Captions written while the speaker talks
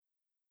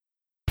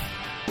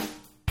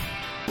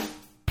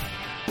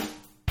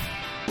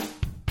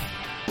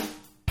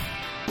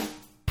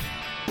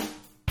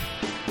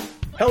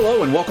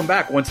Hello and welcome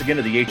back once again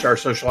to the HR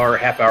Social Hour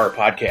Half Hour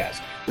Podcast.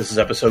 This is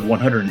episode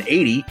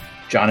 180.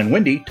 John and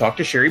Wendy talk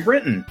to Cheri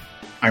Brenton.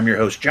 I'm your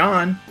host,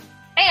 John.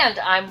 And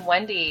I'm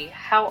Wendy.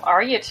 How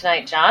are you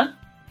tonight, John?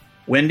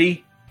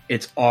 Wendy,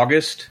 it's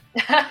August.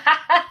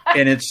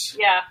 And it's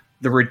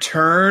the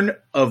return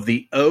of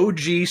the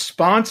OG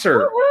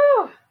sponsor.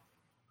 Woo-hoo!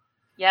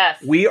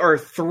 Yes. We are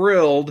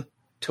thrilled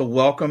to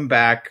welcome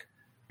back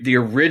the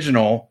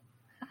original,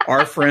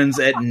 our friends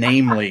at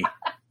Namely.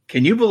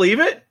 Can you believe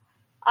it?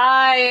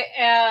 I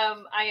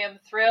am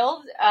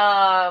thrilled.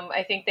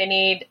 I think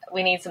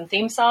we need some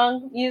theme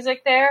song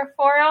music there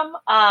for them.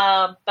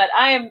 But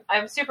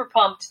I'm super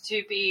pumped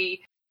to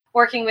be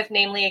working with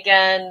Namely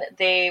again.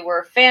 They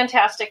were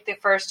fantastic the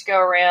first go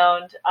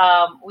around.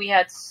 We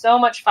had so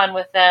much fun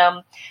with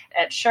them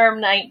at SHRM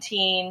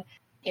 19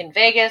 in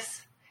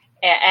Vegas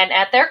and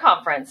at their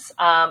conference,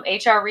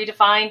 HR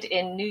Redefined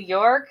in New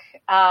York.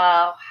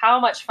 How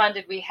much fun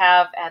did we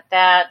have at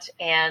that,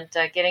 and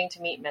getting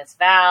to meet Miss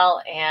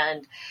Val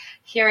and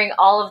hearing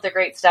all of the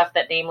great stuff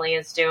that Namely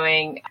is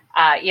doing.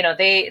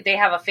 They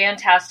have a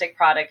fantastic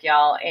product,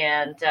 y'all,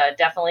 and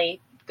definitely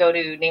go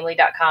to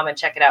namely.com and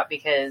check it out,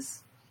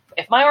 because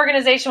if my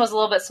organization was a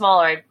little bit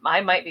smaller,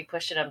 I might be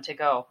pushing them to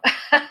go.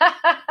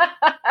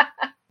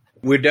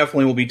 We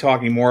definitely will be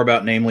talking more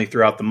about Namely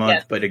throughout the month,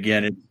 Yes. But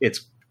again,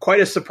 it's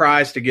quite a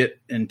surprise to get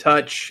in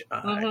touch,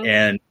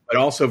 but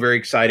also very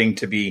exciting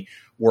to be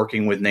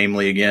working with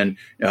Namely again.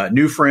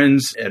 New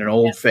friends and an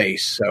old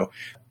face. So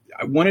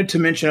I wanted to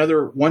mention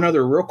one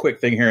other real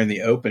quick thing here in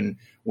the open,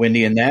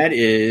 Wendy, and that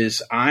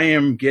is I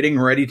am getting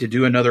ready to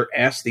do another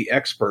Ask the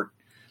Expert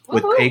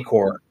with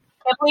Paycor.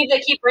 I can't believe they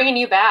keep bringing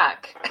you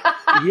back.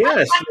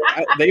 Yes,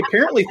 they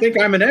apparently think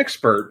I'm an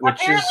expert,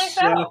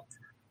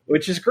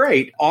 which is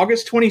great.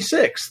 August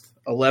 26th.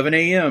 11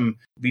 a.m.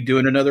 Be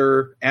doing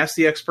another Ask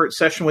the Expert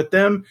session with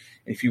them.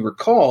 If you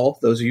recall,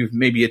 those of you who've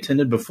maybe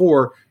attended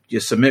before, you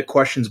submit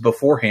questions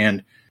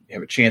beforehand. You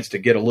have a chance to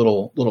get a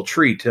little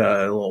treat,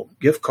 a little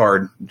gift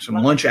card, some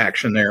lunch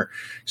action there.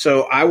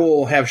 So I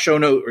will have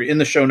in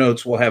the show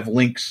notes, we'll have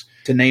links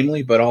to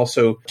Namely, but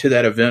also to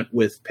that event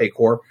with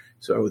Paycor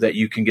so that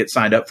you can get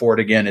signed up for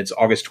it. Again, it's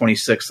August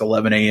 26th,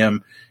 11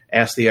 a.m.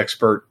 Ask the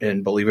Expert.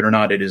 And believe it or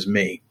not, it is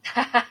me.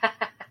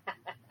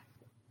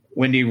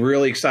 Wendy,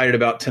 really excited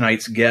about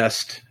tonight's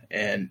guest,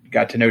 and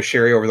got to know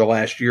Cheri over the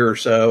last year or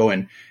so,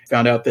 and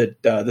found out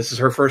that this is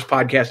her first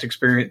podcast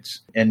experience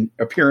and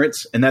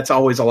appearance, and that's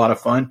always a lot of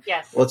fun.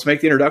 Yes. Let's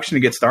make the introduction to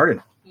get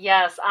started.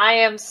 Yes, I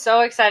am so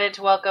excited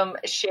to welcome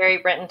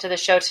Cheri Brenton to the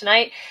show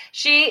tonight.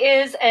 She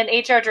is an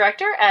HR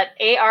director at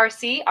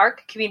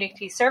ARC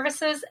Community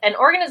Services, an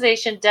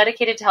organization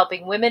dedicated to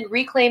helping women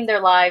reclaim their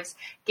lives,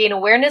 gain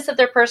awareness of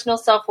their personal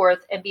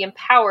self-worth, and be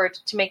empowered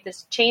to make the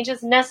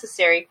changes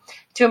necessary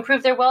to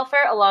improve their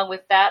welfare along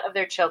with that of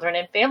their children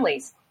and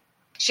families.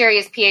 Cheri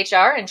is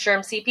PHR and SHRM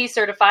CP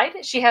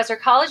certified. She has her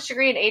college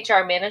degree in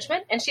HR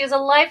management, and she is a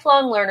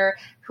lifelong learner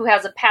who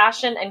has a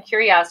passion and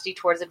curiosity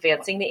towards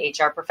advancing the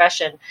HR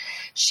profession.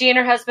 She and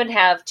her husband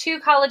have 2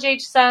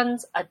 college-age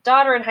sons, a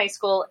daughter in high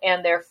school,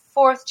 and their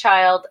 4th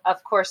child,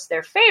 of course,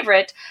 their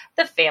favorite,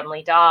 the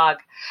family dog.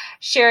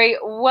 Cheri,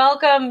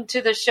 welcome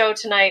to the show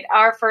tonight.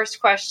 Our first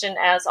question,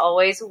 as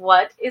always,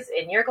 what is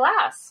in your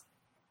glass?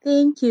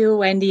 Thank you,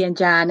 Wendy and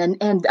John.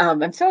 And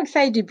I'm so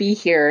excited to be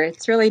here.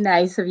 It's really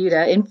nice of you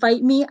to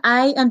invite me.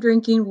 I am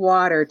drinking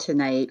water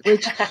tonight,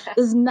 which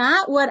is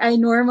not what I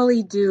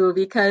normally do,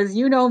 because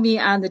you know me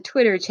on the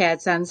Twitter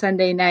chats on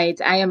Sunday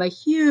nights. I am a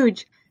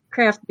huge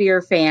craft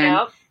beer fan.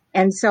 Yep.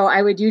 And so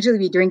I would usually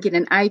be drinking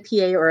an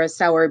IPA or a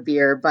sour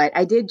beer, but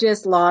I did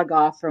just log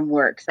off from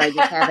work, so I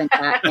just haven't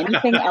got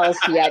anything else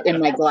yet in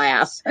my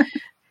glass.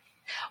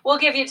 We'll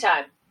give you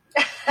time.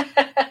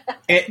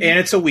 And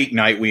it's a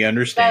weeknight, we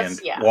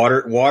understand.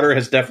 Water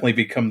has definitely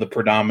become the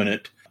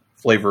predominant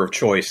flavor of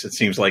choice, it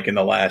seems like, in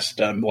the last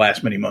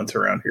many months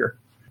around here.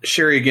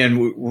 Cheri, again,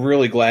 we're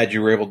really glad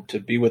you were able to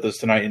be with us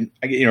tonight. And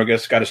I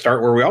guess got to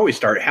start where we always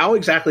start. How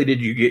exactly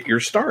did you get your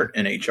start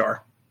in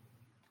HR?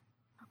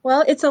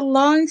 Well, it's a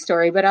long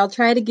story, but I'll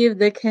try to give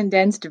the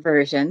condensed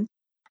version.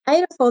 I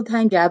had a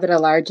full-time job at a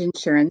large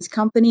insurance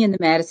company in the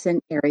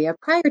Madison area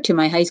prior to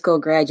my high school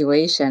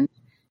graduation.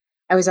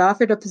 I was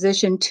offered a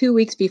position 2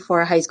 weeks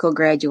before high school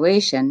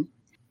graduation,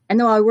 and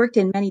though I worked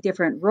in many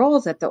different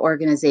roles at the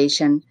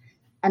organization,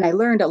 and I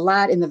learned a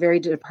lot in the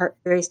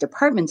various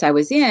departments I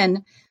was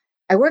in,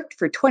 I worked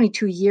for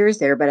 22 years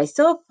there, but I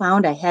still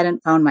found I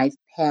hadn't found my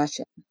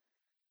passion.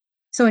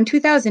 So in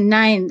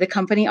 2009, the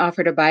company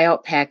offered a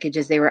buyout package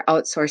as they were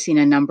outsourcing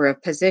a number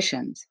of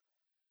positions.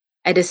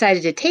 I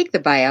decided to take the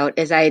buyout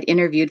as I had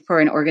interviewed for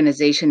an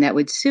organization that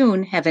would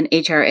soon have an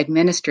HR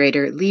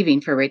administrator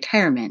leaving for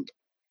retirement.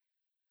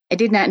 I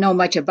did not know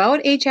much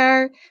about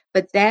HR,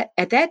 but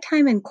at that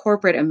time in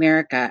corporate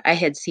America, I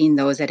had seen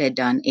those that had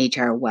done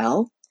HR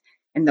well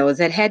and those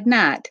that had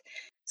not.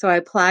 So I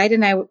applied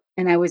and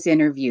I was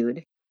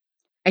interviewed.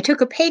 I took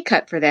a pay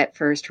cut for that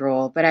first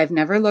role, but I've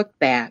never looked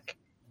back.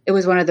 It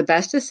was one of the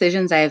best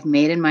decisions I have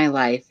made in my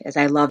life, as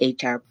I love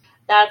HR.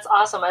 That's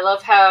awesome. I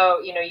love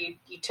how, you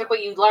took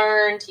what you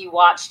learned, you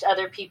watched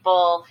other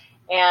people,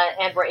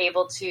 and were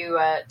able to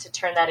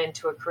turn that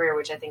into a career,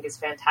 which I think is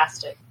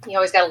fantastic. You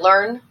always got to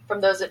learn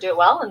from those that do it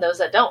well and those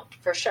that don't,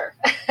 for sure.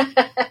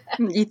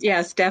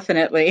 Yes,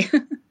 definitely.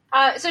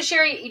 So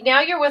Cheri,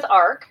 now you're with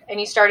ARC, and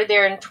you started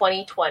there in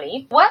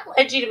 2020. What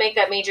led you to make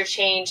that major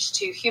change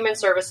to human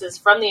services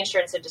from the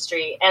insurance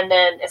industry, and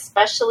then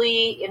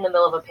especially in the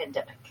middle of a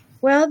pandemic?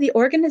 Well, the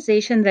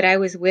organization that I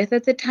was with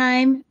at the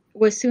time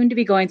was soon to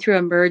be going through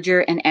a merger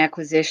and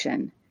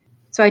acquisition.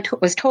 So I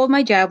was told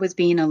my job was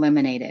being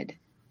eliminated.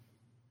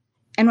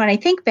 And when I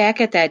think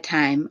back at that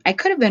time, I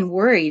could have been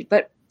worried,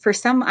 but for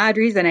some odd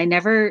reason, I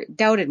never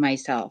doubted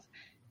myself.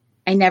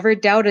 I never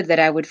doubted that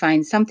I would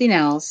find something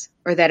else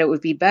or that it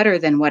would be better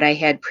than what I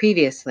had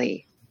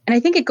previously. And I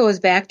think it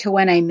goes back to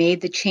when I made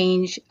the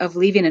change of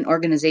leaving an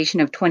organization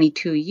of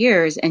 22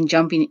 years and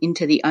jumping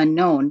into the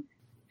unknown.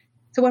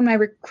 So when my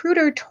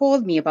recruiter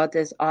told me about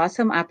this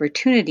awesome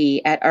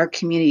opportunity at ARC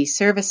Community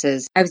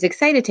Services, I was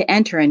excited to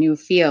enter a new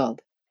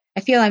field.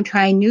 I feel I'm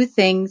trying new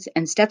things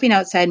and stepping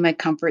outside my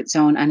comfort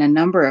zone on a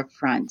number of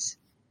fronts.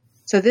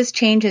 So this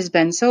change has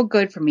been so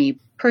good for me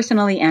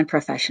personally and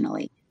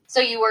professionally.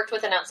 So you worked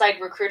with an outside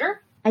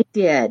recruiter? I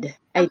did.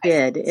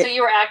 So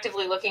you were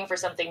actively looking for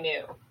something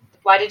new.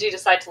 Why did you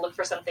decide to look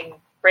for something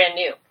brand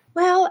new?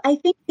 Well, I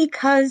think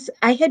because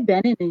I had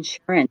been in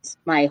insurance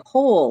my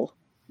whole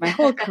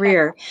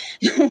career.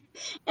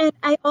 And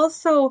I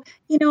also,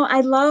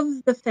 I love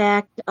the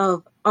fact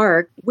of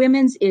ARC,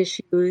 women's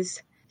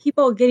issues,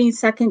 people getting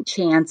second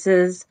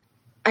chances.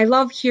 I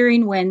love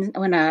hearing when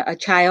a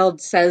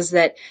child says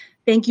that,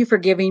 thank you for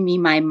giving me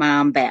my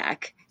mom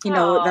back.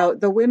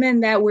 The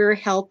women that we're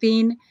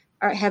helping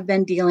have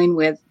been dealing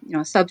with,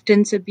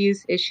 substance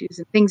abuse issues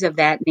and things of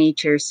that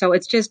nature. So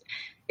it's just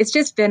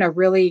been a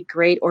really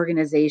great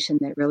organization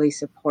that really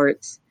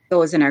supports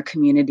those in our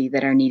community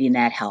that are needing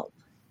that help.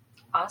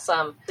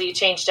 Awesome. So you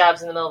changed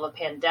jobs in the middle of a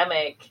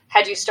pandemic.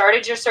 Had you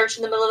started your search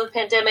in the middle of the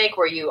pandemic?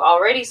 Were you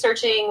already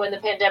searching when the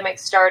pandemic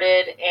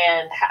started?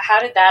 And how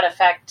did that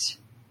affect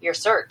your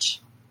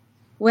search?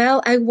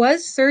 Well, I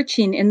was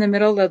searching in the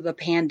middle of the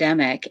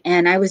pandemic,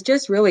 and I was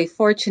just really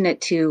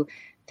fortunate to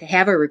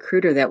have a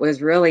recruiter that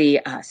was really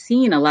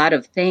seeing a lot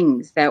of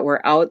things that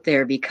were out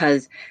there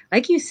because,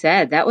 like you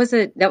said, that was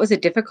a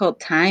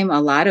difficult time.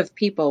 A lot of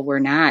people were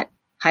not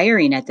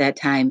hiring at that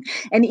time.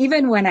 And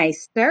even when I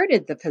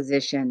started the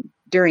position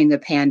during the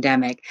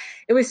pandemic,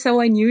 it was so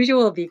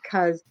unusual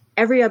because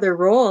every other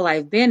role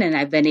I've been in,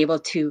 I've been able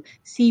to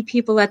see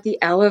people at the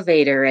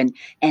elevator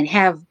and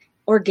have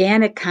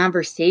organic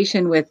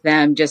conversation with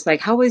them, just like,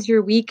 how was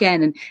your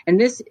weekend? And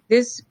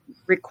this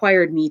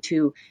required me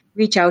to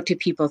reach out to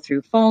people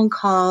through phone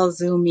calls,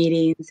 Zoom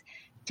meetings,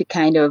 to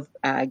kind of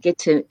get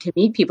to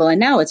meet people. And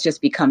now it's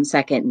just become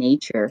second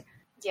nature.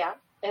 Yeah,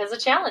 it is a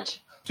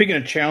challenge. Speaking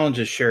of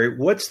challenges, Cheri,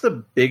 what's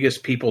the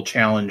biggest people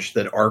challenge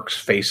that ARC's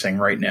facing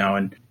right now?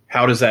 And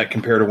how does that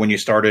compare to when you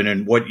started?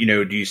 And what,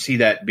 do you see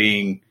that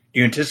being, do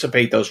you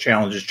anticipate those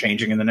challenges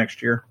changing in the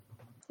next year?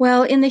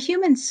 Well, in the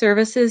human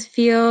services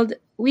field,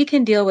 we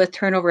can deal with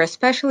turnover,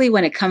 especially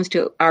when it comes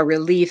to our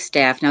relief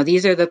staff. Now,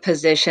 these are the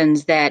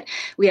positions that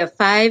we have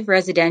 5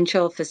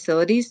 residential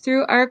facilities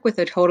through ARC with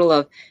a total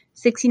of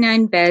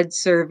 69 beds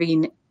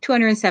serving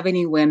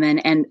 270 women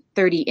and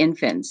 30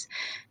 infants.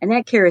 And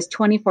that care is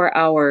 24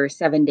 hours,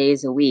 7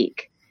 days a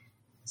week.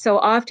 So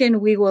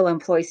often we will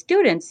employ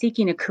students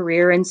seeking a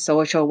career in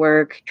social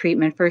work,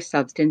 treatment for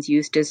substance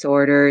use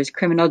disorders,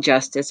 criminal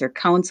justice, or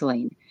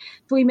counseling.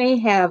 So we may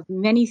have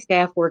many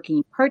staff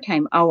working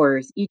part-time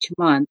hours each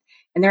month,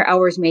 and their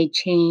hours may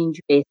change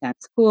based on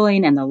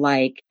schooling and the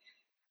like.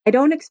 I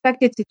don't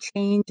expect it to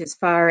change as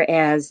far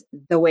as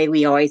the way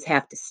we always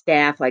have to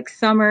staff. Like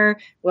summer,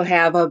 we'll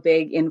have a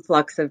big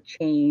influx of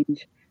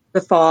change.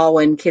 The fall,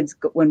 when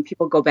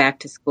people go back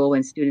to school,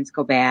 when students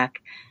go back.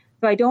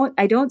 So I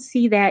don't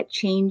see that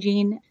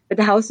changing, but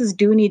the houses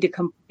do need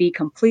to be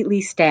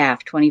completely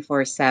staffed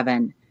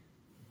 24/7.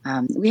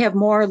 We have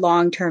more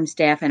long-term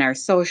staff in our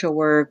social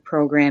work,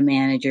 program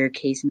manager,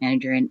 case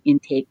manager, and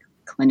intake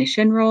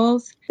clinician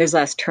roles. There's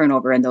less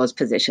turnover in those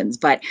positions,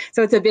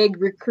 so it's a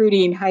big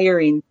recruiting,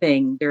 hiring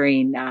thing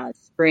during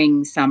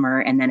spring, summer,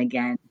 and then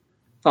again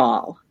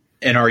fall.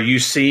 And are you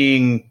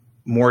seeing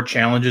more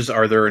challenges?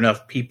 Are there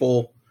enough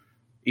people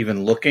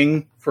even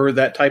looking for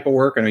that type of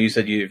work? I know you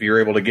said if you're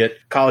able to get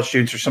college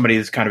students or somebody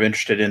that's kind of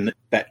interested in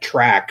that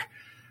track,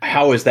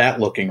 how is that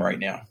looking right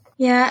now?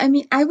 Yeah, I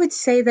mean, I would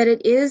say that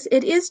it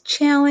is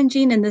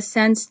challenging in the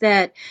sense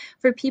that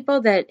for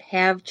people that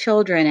have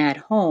children at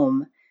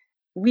home,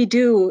 we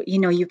do,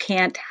 you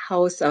can't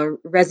house a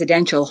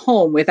residential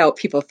home without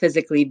people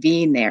physically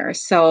being there.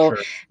 So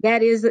sure.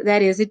 that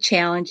is a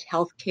challenge.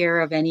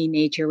 Healthcare of any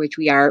nature, which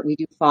we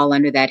do fall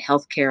under that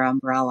healthcare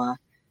umbrella.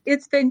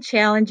 It's been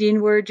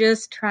challenging. We're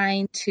just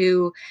trying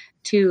to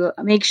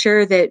make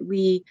sure that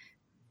we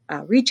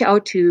reach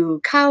out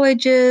to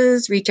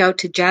colleges, reach out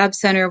to Job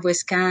Center of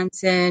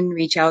Wisconsin,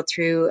 reach out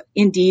through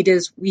Indeed.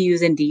 We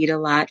use Indeed a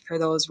lot for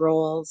those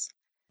roles.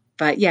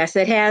 But yes,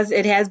 it has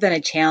been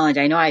a challenge.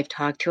 I know I've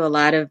talked to a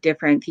lot of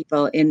different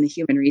people in the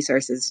human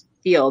resources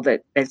field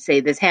that say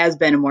this has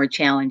been a more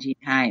challenging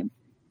time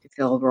to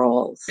fill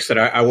roles. I said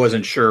I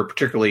wasn't sure,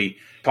 particularly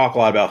talk a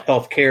lot about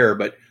healthcare,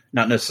 but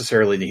not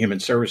necessarily the human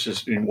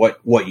services and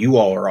what you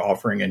all are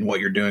offering and what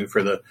you're doing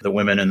for the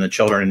women and the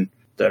children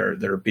that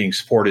are being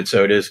supported.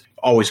 So it is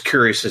always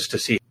curious as to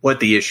see what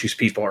the issues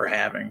people are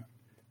having.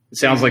 It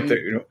sounds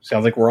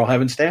like we're all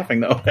having staffing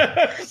though.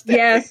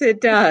 Yes,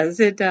 it does.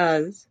 It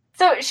does.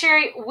 So,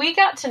 Cheri, we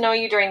got to know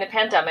you during the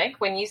pandemic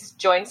when you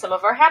joined some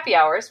of our happy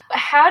hours.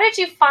 How did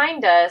you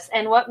find us,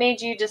 and what made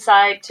you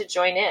decide to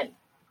join in?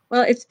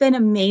 Well, it's been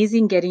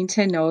amazing getting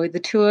to know the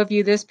two of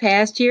you this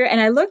past year.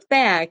 And I looked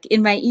back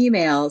in my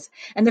emails,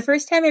 and the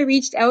first time I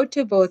reached out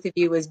to both of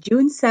you was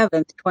June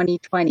 7th,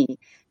 2020,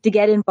 to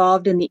get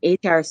involved in the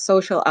HR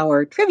Social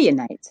Hour trivia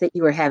nights that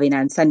you were having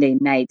on Sunday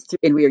nights.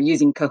 And we were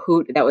using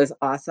Kahoot. That was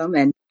awesome.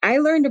 And I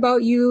learned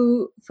about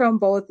you from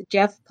both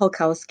Jeff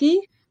Polkowski,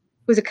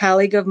 who's a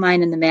colleague of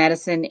mine in the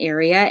Madison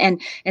area,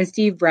 and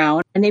Steve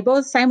Brown. And they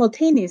both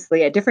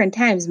simultaneously at different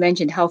times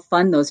mentioned how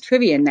fun those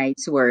trivia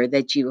nights were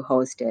that you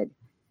hosted.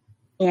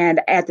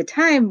 And at the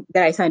time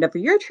that I signed up for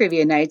your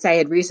trivia nights, I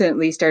had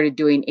recently started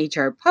doing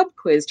HR pub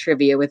quiz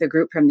trivia with a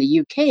group from the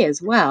UK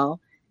as well.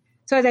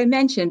 So as I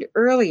mentioned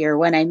earlier,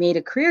 when I made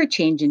a career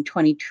change in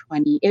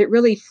 2020, it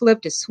really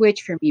flipped a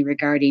switch for me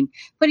regarding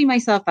putting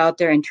myself out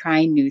there and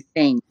trying new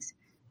things.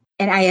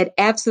 And I had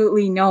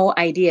absolutely no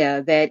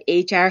idea that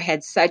HR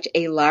had such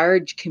a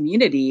large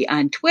community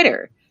on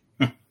Twitter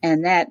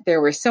and that there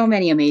were so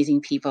many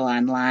amazing people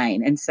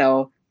online. And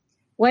so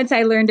once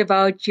I learned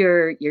about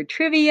your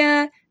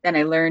trivia, then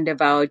I learned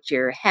about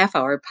your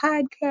half-hour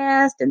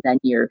podcast and then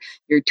your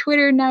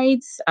Twitter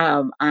nights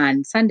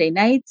on Sunday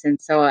nights.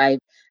 And so I've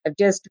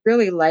just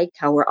really liked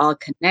how we're all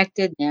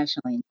connected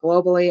nationally and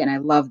globally, and I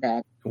love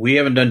that. We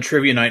haven't done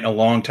trivia night in a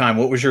long time.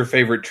 What was your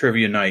favorite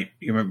trivia night?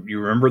 You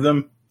remember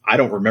them? I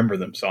don't remember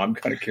them, so I'm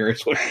kind of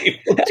curious what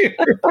people do.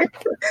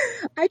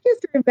 I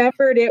just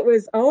remembered it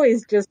was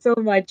always just so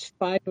much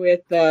fun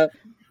with the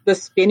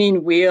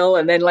spinning wheel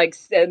and then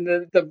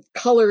the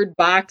colored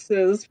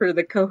boxes for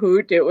the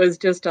Kahoot. It was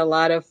just a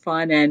lot of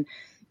fun. And,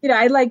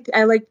 I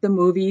liked the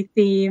movie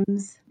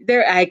themes.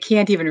 I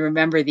can't even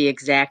remember the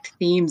exact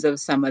themes of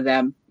some of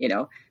them.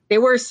 They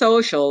were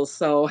socials.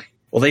 So.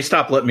 Well, they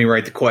stopped letting me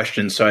write the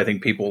questions. So I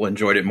think people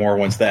enjoyed it more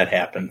once that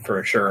happened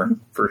for sure.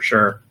 For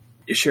sure.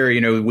 Cheri,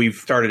 we've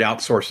started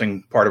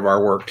outsourcing part of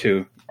our work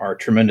to our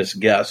tremendous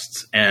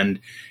guests. And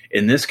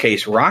in this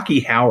case, Rocky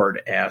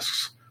Howard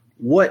asks,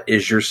 what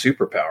is your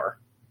superpower?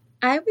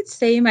 I would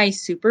say my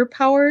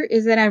superpower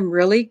is that I'm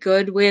really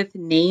good with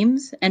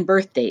names and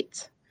birth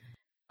dates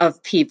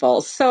of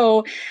people.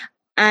 So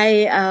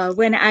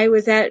when I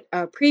was at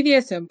a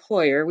previous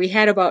employer, we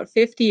had about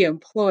 50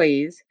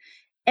 employees.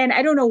 And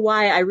I don't know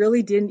why I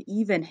really didn't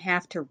even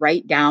have to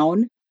write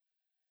down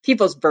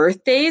people's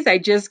birthdays. I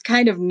just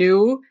kind of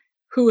knew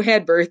who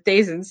had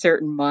birthdays in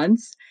certain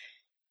months.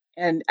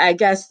 And I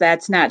guess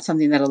that's not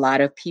something that a lot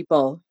of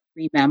people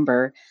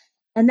remember.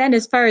 And then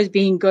as far as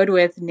being good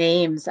with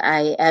names,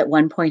 I at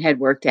one point had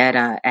worked at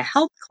a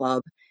health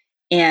club.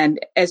 And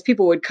as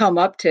people would come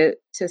up to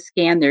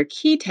scan their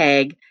key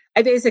tag,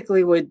 I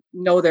basically would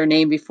know their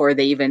name before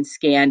they even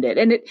scanned it.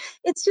 And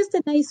it's just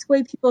a nice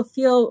way people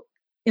feel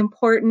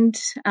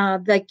important.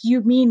 Like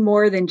you mean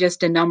more than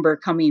just a number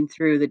coming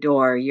through the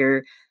door.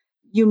 You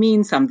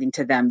mean something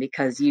to them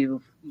because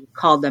you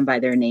called them by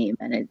their name,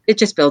 and it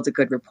just builds a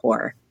good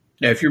rapport.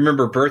 Now, if you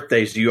remember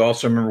birthdays, do you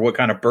also remember what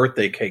kind of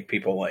birthday cake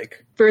people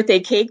like? Birthday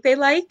cake they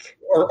like?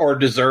 Or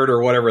dessert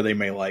or whatever they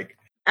may like.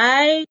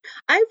 I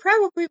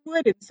probably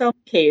would in some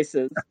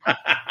cases.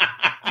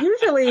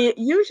 Usually,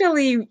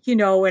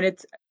 when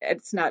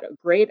it's not a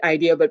great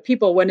idea, but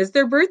people, when it's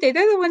their birthday,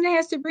 they're the one that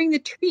has to bring the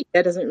treat.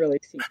 That doesn't really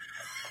seem.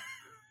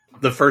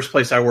 The first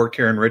place I worked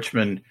here in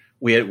Richmond,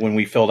 when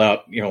we filled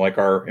out, like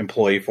our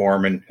employee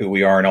form and who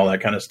we are and all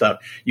that kind of stuff,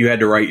 you had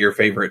to write your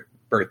favorite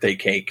birthday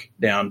cake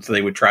down. So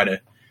they would try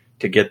to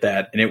get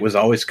that. And it was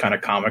always kind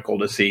of comical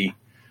to see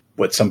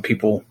what some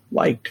people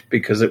liked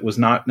because it was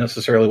not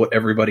necessarily what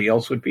everybody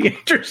else would be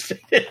interested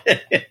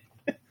in.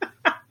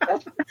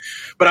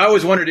 But I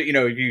always wondered,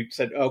 you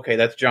said, okay,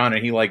 that's John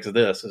and he likes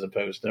this as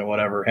opposed to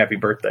whatever, happy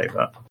birthday.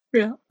 But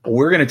yeah.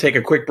 We're going to take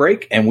a quick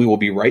break and we will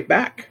be right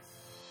back.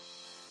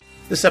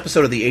 This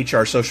episode of the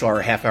HR Social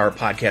Hour Half Hour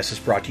podcast is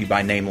brought to you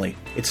by Namely.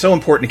 It's so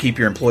important to keep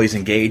your employees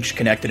engaged,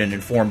 connected, and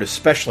informed,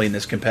 especially in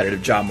this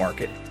competitive job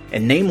market.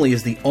 And Namely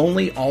is the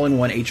only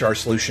all-in-one HR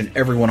solution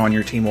everyone on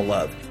your team will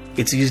love.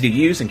 It's easy to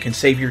use and can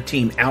save your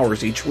team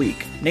hours each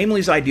week.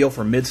 Namely is ideal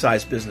for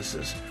mid-sized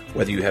businesses,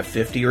 whether you have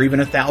 50 or even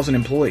 1,000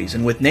 employees.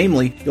 And with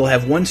Namely, you'll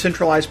have one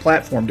centralized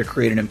platform to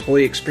create an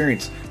employee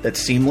experience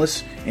that's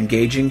seamless,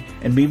 engaging,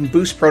 and even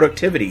boosts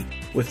productivity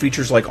with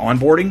features like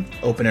onboarding,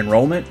 open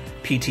enrollment,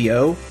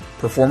 PTO,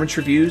 performance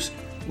reviews,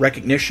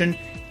 recognition,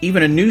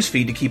 even a news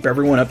feed to keep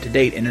everyone up to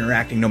date and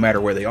interacting no matter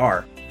where they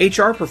are.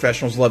 HR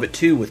professionals love it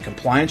too with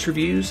compliance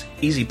reviews,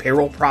 easy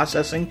payroll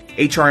processing,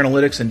 HR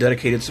analytics, and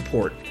dedicated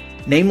support.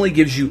 Namely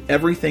gives you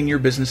everything your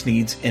business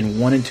needs in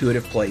one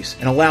intuitive place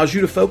and allows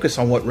you to focus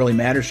on what really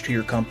matters to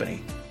your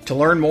company. To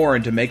learn more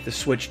and to make the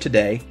switch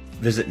today,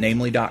 visit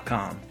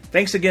Namely.com.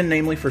 Thanks again,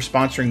 Namely, for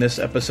sponsoring this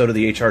episode of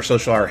the HR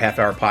Social Hour Half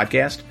Hour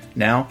Podcast.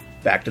 Now,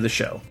 back to the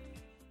show.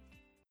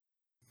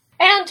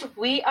 And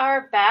we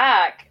are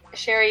back.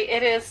 Cheri,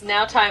 it is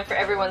now time for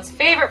everyone's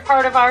favorite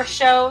part of our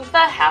show, the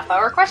Half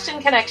Hour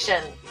Question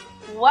Connection.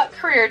 What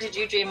career did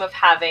you dream of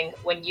having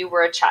when you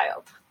were a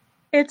child?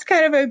 It's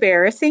kind of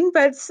embarrassing,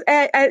 but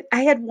I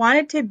had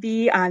wanted to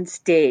be on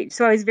stage.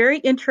 So I was very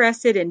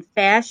interested in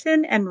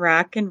fashion and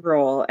rock and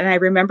roll. And I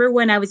remember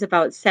when I was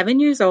about 7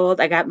 years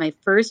old, I got my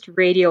first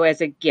radio as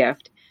a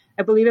gift.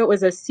 I believe it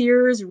was a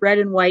Sears red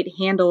and white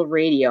handle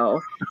radio.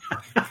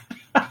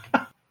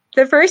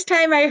 The first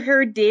time I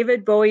heard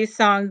David Bowie's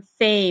song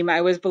Fame,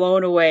 I was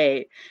blown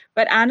away.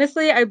 But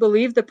honestly, I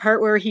believe the part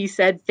where he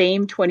said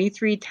Fame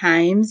 23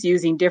 times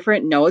using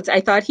different notes, I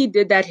thought he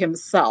did that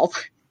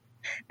himself.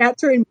 Not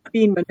through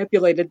being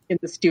manipulated in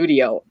the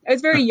studio. I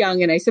was very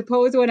young, and I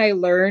suppose when I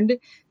learned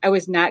I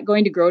was not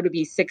going to grow to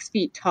be 6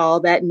 feet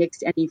tall, that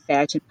nixed any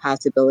fashion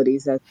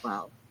possibilities as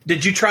well.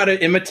 Did you try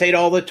to imitate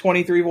all the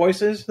 23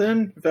 voices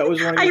then? If that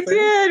was one of your favorites?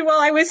 Did. Well,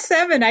 I was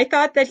 7. I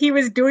thought that he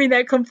was doing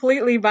that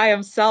completely by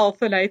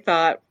himself, and I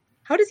thought,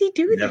 how does he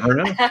do that? Never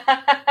know.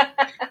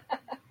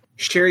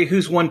 Cheri,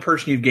 who's one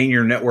person you've gained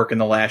your network in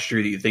the last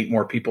year that you think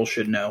more people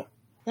should know?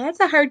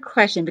 That's a hard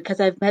question because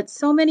I've met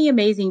so many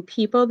amazing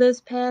people this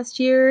past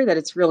year that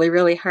it's really,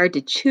 really hard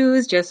to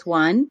choose just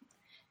one.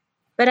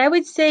 But I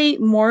would say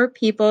more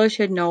people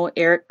should know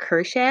Eric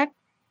Kershak.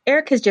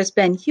 Eric has just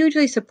been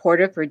hugely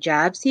supportive for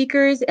job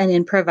seekers and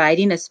in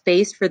providing a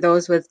space for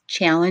those with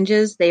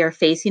challenges they are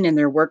facing in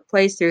their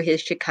workplace through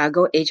his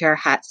Chicago HR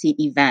Hot Seat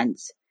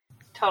events.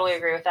 Totally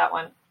agree with that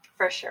one,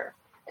 for sure.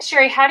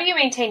 Cheri, how do you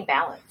maintain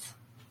balance?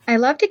 I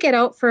love to get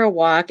out for a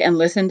walk and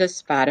listen to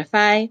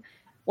Spotify.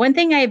 One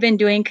thing I've been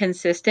doing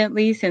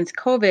consistently since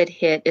COVID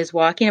hit is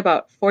walking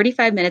about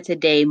 45 minutes a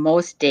day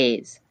most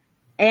days.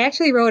 I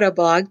actually wrote a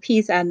blog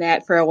piece on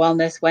that for a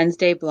Wellness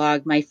Wednesday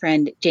blog my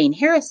friend Jane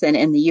Harrison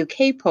in the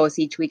UK posts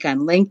each week on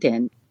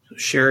LinkedIn.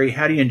 Cheri,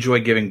 how do you enjoy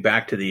giving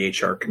back to the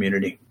HR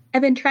community?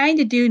 I've been trying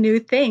to do new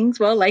things,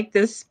 like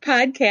this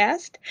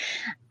podcast.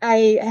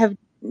 I have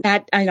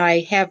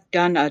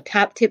done a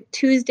Top Tip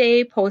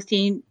Tuesday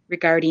posting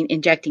regarding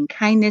injecting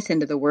kindness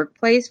into the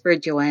workplace for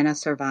Joanna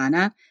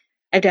Sorvana.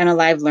 I've done a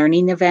live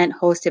learning event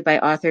hosted by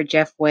author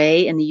Jeff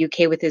Way in the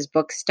UK with his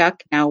book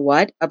Stuck, Now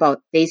What?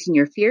 About facing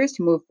your fears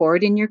to move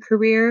forward in your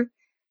career.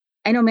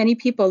 I know many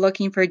people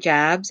looking for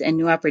jobs and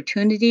new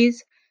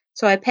opportunities,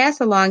 so I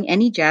pass along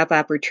any job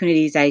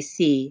opportunities I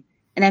see,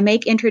 and I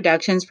make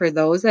introductions for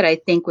those that I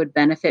think would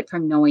benefit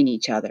from knowing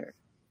each other.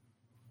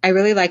 I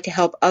really like to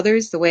help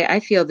others the way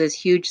I feel this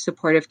huge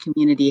supportive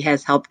community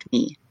has helped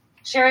me.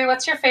 Cheri,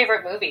 what's your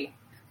favorite movie?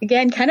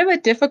 Again, kind of a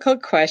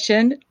difficult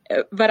question,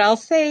 but I'll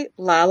say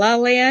La La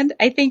Land.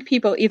 I think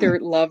people either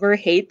love or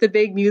hate the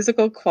big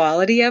musical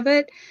quality of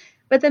it,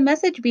 but the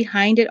message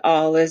behind it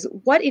all is,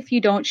 what if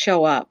you don't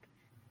show up?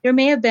 There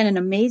may have been an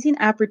amazing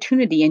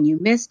opportunity and you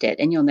missed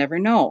it, and you'll never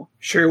know.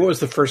 Cheri, what was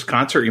the first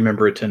concert you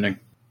remember attending?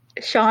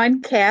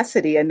 Sean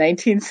Cassidy in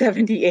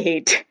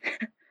 1978.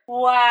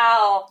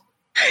 Wow.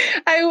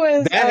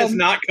 That has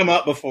not come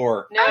up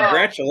before. No.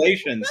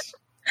 Congratulations.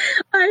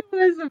 I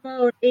was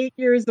about 8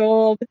 years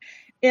old.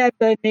 And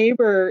the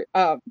neighbor,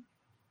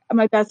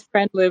 my best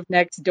friend lived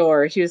next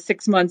door. She was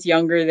 6 months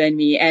younger than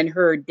me, and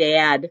her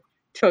dad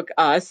took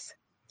us.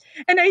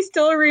 And I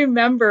still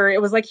remember it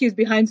was like he was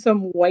behind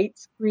some white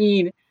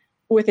screen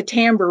with a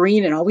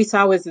tambourine, and all we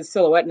saw was his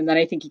silhouette. And then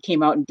I think he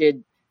came out and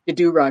did the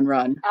Do Run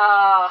Run.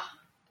 Wow.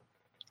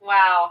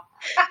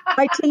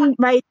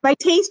 my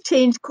taste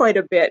changed quite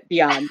a bit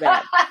beyond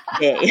that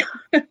day.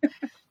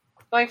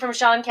 Going from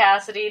Sean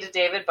Cassidy to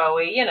David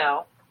Bowie, you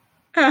know.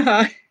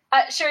 Uh-huh.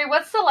 Cheri,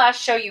 what's the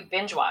last show you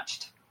binge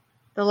watched?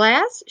 The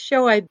last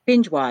show I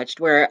binge watched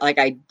where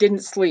I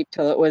didn't sleep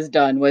till it was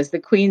done was The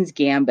Queen's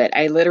Gambit.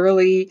 I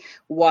literally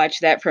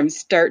watched that from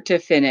start to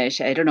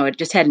finish. I don't know, it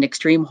just had an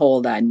extreme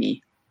hold on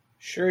me.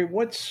 Cheri,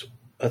 what's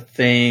a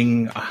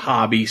thing, a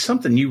hobby,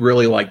 something you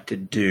really like to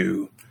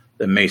do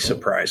that may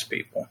surprise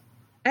people?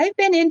 I've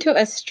been into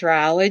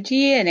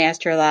astrology and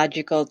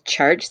astrological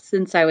charts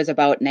since I was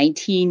about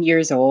 19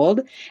 years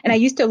old. And I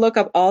used to look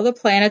up all the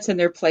planets and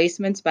their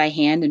placements by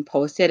hand and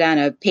post it on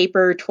a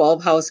paper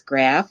 12-house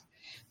graph.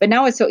 But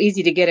now it's so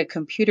easy to get a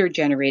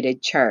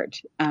computer-generated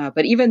chart.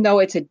 But even though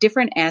it's a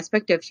different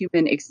aspect of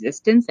human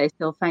existence, I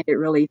still find it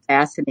really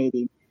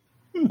fascinating.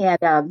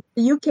 And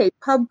the UK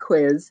pub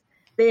quiz,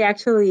 they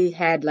actually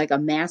had like a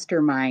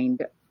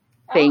mastermind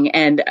thing.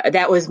 And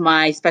that was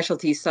my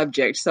specialty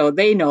subject. So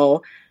they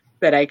know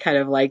that I kind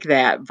of like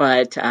that,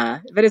 but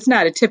it's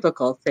not a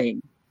typical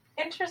thing.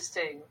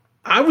 Interesting.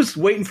 I was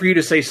waiting for you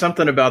to say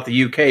something about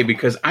the UK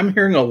because I'm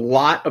hearing a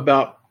lot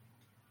about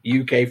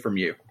UK from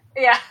you.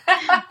 Yeah.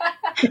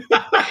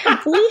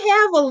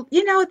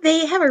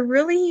 They have a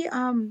really,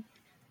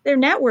 their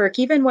network,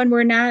 even when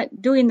we're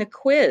not doing the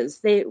quiz,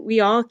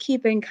 we all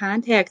keep in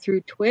contact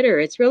through Twitter.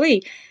 It's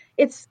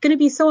it's going to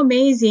be so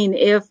amazing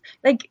if,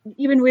 like,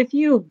 even with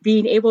you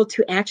being able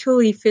to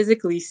actually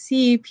physically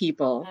see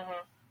people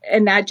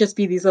and not just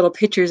be these little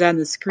pictures on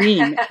the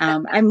screen.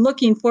 I'm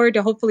looking forward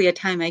to hopefully a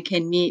time I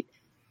can meet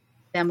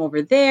them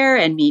over there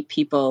and meet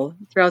people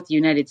throughout the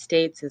United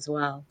States as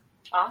well.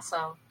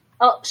 Awesome.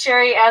 Well,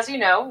 Cheri, as you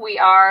know, we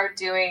are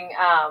doing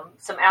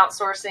some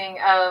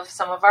outsourcing of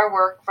some of our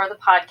work for the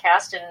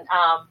podcast and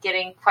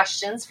getting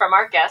questions from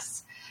our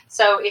guests.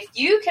 So if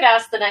you could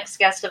ask the next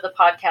guest of the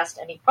podcast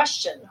any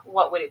question,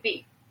 what would it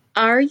be?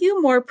 Are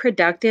you more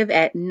productive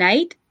at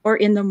night or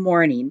in the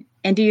morning?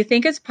 And do you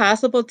think it's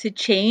possible to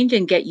change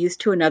and get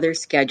used to another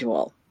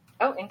schedule?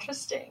 Oh,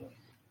 interesting.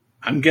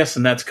 I'm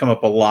guessing that's come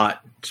up a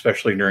lot,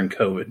 especially during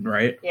COVID,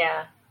 right?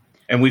 Yeah.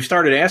 And we've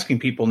started asking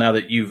people now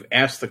that you've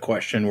asked the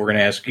question, we're going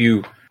to ask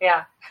you.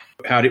 Yeah.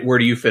 Where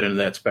do you fit into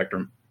that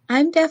spectrum?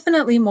 I'm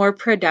definitely more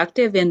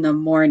productive in the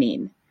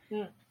morning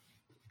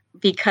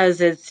because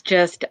it's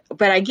just,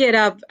 but I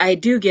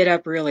do get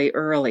up really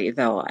early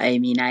though. I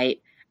mean,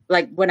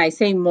 like when I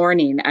say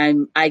morning,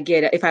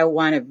 if I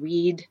want to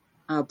read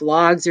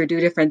blogs or do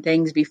different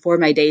things before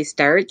my day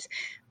starts,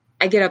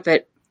 I get up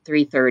at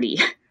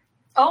 3:30.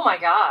 Oh my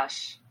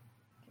gosh.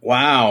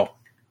 Wow.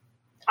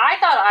 I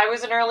thought I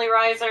was an early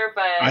riser,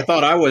 but I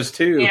thought I was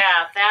too.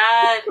 Yeah,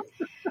 that.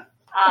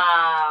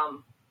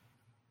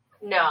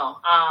 No.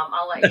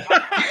 I'll let you.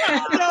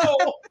 No.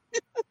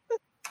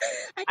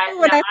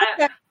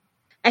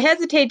 I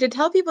hesitate to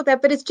tell people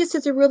that, but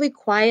it's a really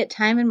quiet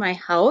time in my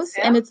house,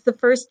 and it's the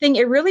first thing.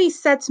 It really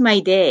sets my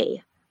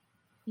day.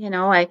 You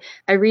know, I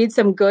read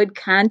some good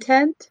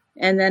content,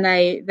 and then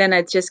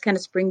it just kind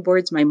of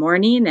springboards my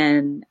morning.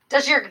 And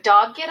does your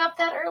dog get up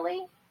that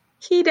early?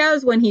 He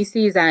does when he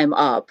sees I'm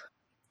up.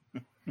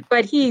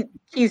 But he's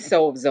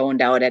so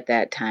zoned out at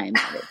that time.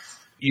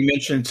 You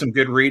mentioned some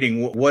good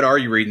reading. What are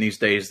you reading these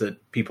days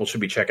that people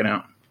should be checking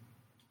out?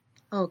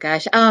 Oh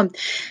gosh,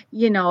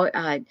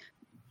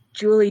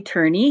 Julie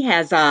Turney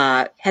has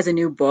a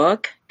new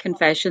book,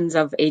 Confessions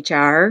of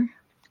HR.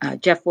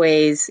 Jeff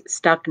Way's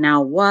Stuck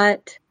Now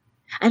What?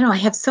 I don't know. I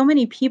have so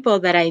many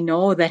people that I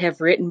know that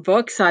have written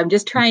books, so I'm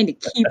just trying to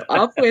keep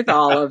up with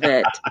all of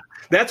it.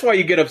 That's why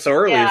you get up so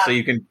early, so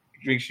you can.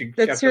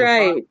 That's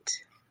right.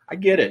 I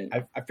get it.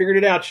 I figured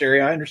it out,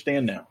 Cheri. I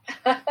understand now.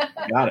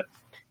 Got it.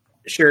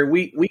 Cheri,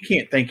 we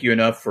can't thank you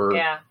enough for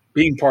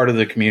being part of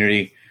the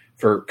community,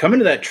 for coming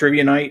to that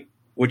trivia night,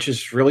 which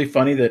is really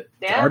funny that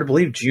it's hard to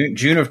believe,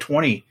 June of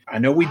 20. I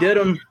know we did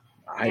them.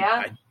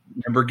 I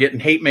remember getting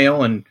hate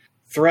mail and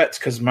threats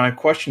because my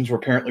questions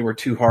were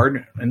too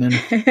hard. And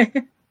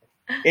then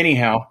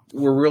anyhow,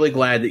 we're really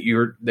glad that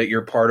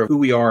you're part of who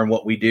we are and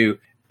what we do.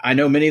 I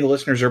know many of the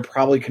listeners are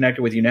probably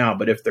connected with you now,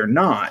 but if they're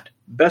not,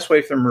 best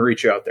way for them to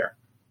reach you out there.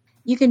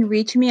 You can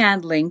reach me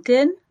on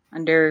LinkedIn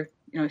under,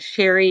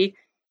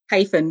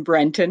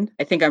 Cheri-Brenton.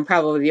 I think I'm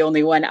probably the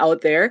only one out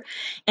there.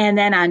 And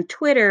then on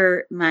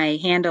Twitter, my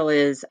handle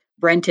is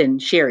Brenton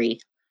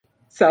Cheri.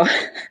 So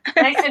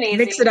nice and easy.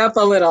 Mix it up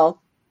a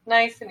little.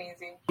 Nice and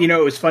easy. You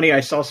know, it was funny. I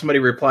saw somebody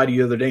reply to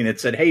you the other day and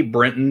it said, "Hey,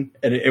 Brenton."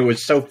 And it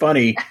was so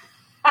funny.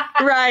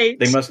 Right.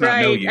 They must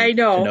not know you. I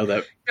know. To know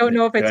that. Don't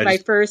know if it's my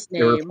first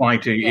name. They're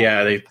replying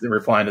to they're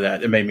replying to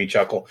that. It made me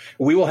chuckle.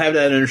 We will have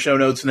that in our show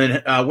notes. And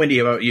then Wendy,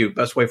 how about you?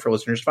 Best way for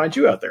listeners to find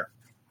you out there?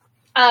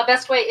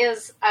 Best way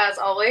is, as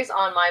always,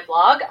 on my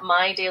blog,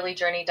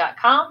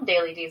 mydailyjourney.com,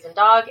 daily D's and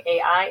dog,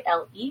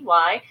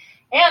 AILEY.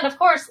 And of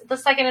course, the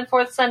second and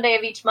fourth Sunday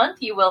of each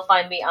month, you will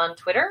find me on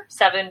Twitter,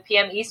 7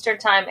 p.m. Eastern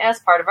time, as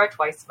part of our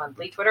twice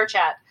monthly Twitter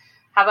chat.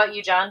 How about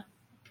you, John?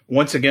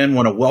 Once again,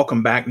 want to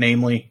welcome back,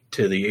 namely,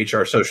 to the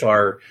HR Social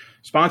Hour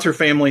sponsor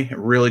family.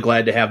 Really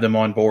glad to have them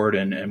on board,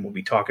 and we'll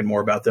be talking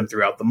more about them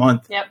throughout the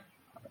month. Yep.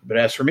 But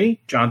as for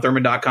me,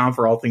 johnthurman.com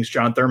for all things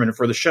John Thurman, and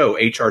for the show,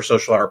 HR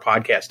Social Hour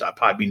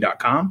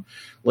Podcast.podbean.com.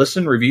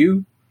 Listen,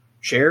 review,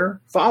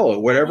 share, follow.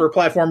 Whatever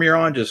platform you're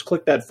on, just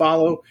click that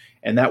follow,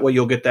 and that way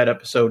you'll get that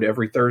episode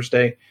every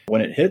Thursday when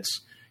it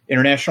hits.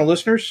 International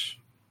listeners,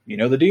 you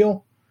know the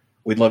deal.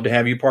 We'd love to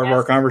have you part of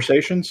our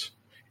conversations.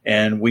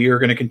 And we are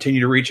going to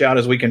continue to reach out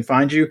as we can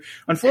find you.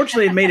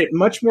 Unfortunately, it made it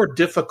much more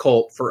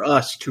difficult for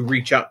us to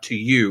reach out to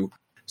you.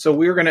 So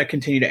we're going to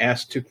continue to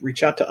ask to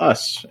reach out to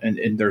us.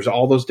 And there's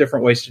all those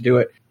different ways to do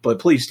it. But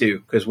please do,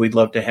 because we'd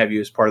love to have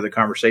you as part of the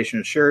conversation.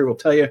 And Cheri will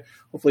tell you,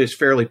 hopefully it's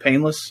fairly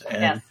painless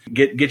and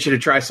get you to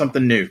try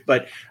something new.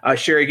 But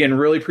Cheri, again,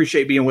 really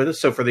appreciate being with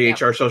us. So for the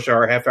HR Social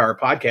Hour Half Hour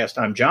Podcast,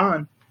 I'm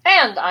John.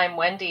 And I'm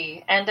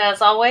Wendy. And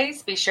as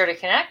always, be sure to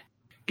connect,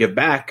 give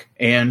back,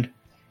 and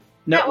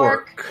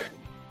network.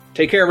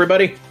 Take care,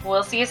 everybody.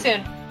 We'll see you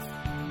soon.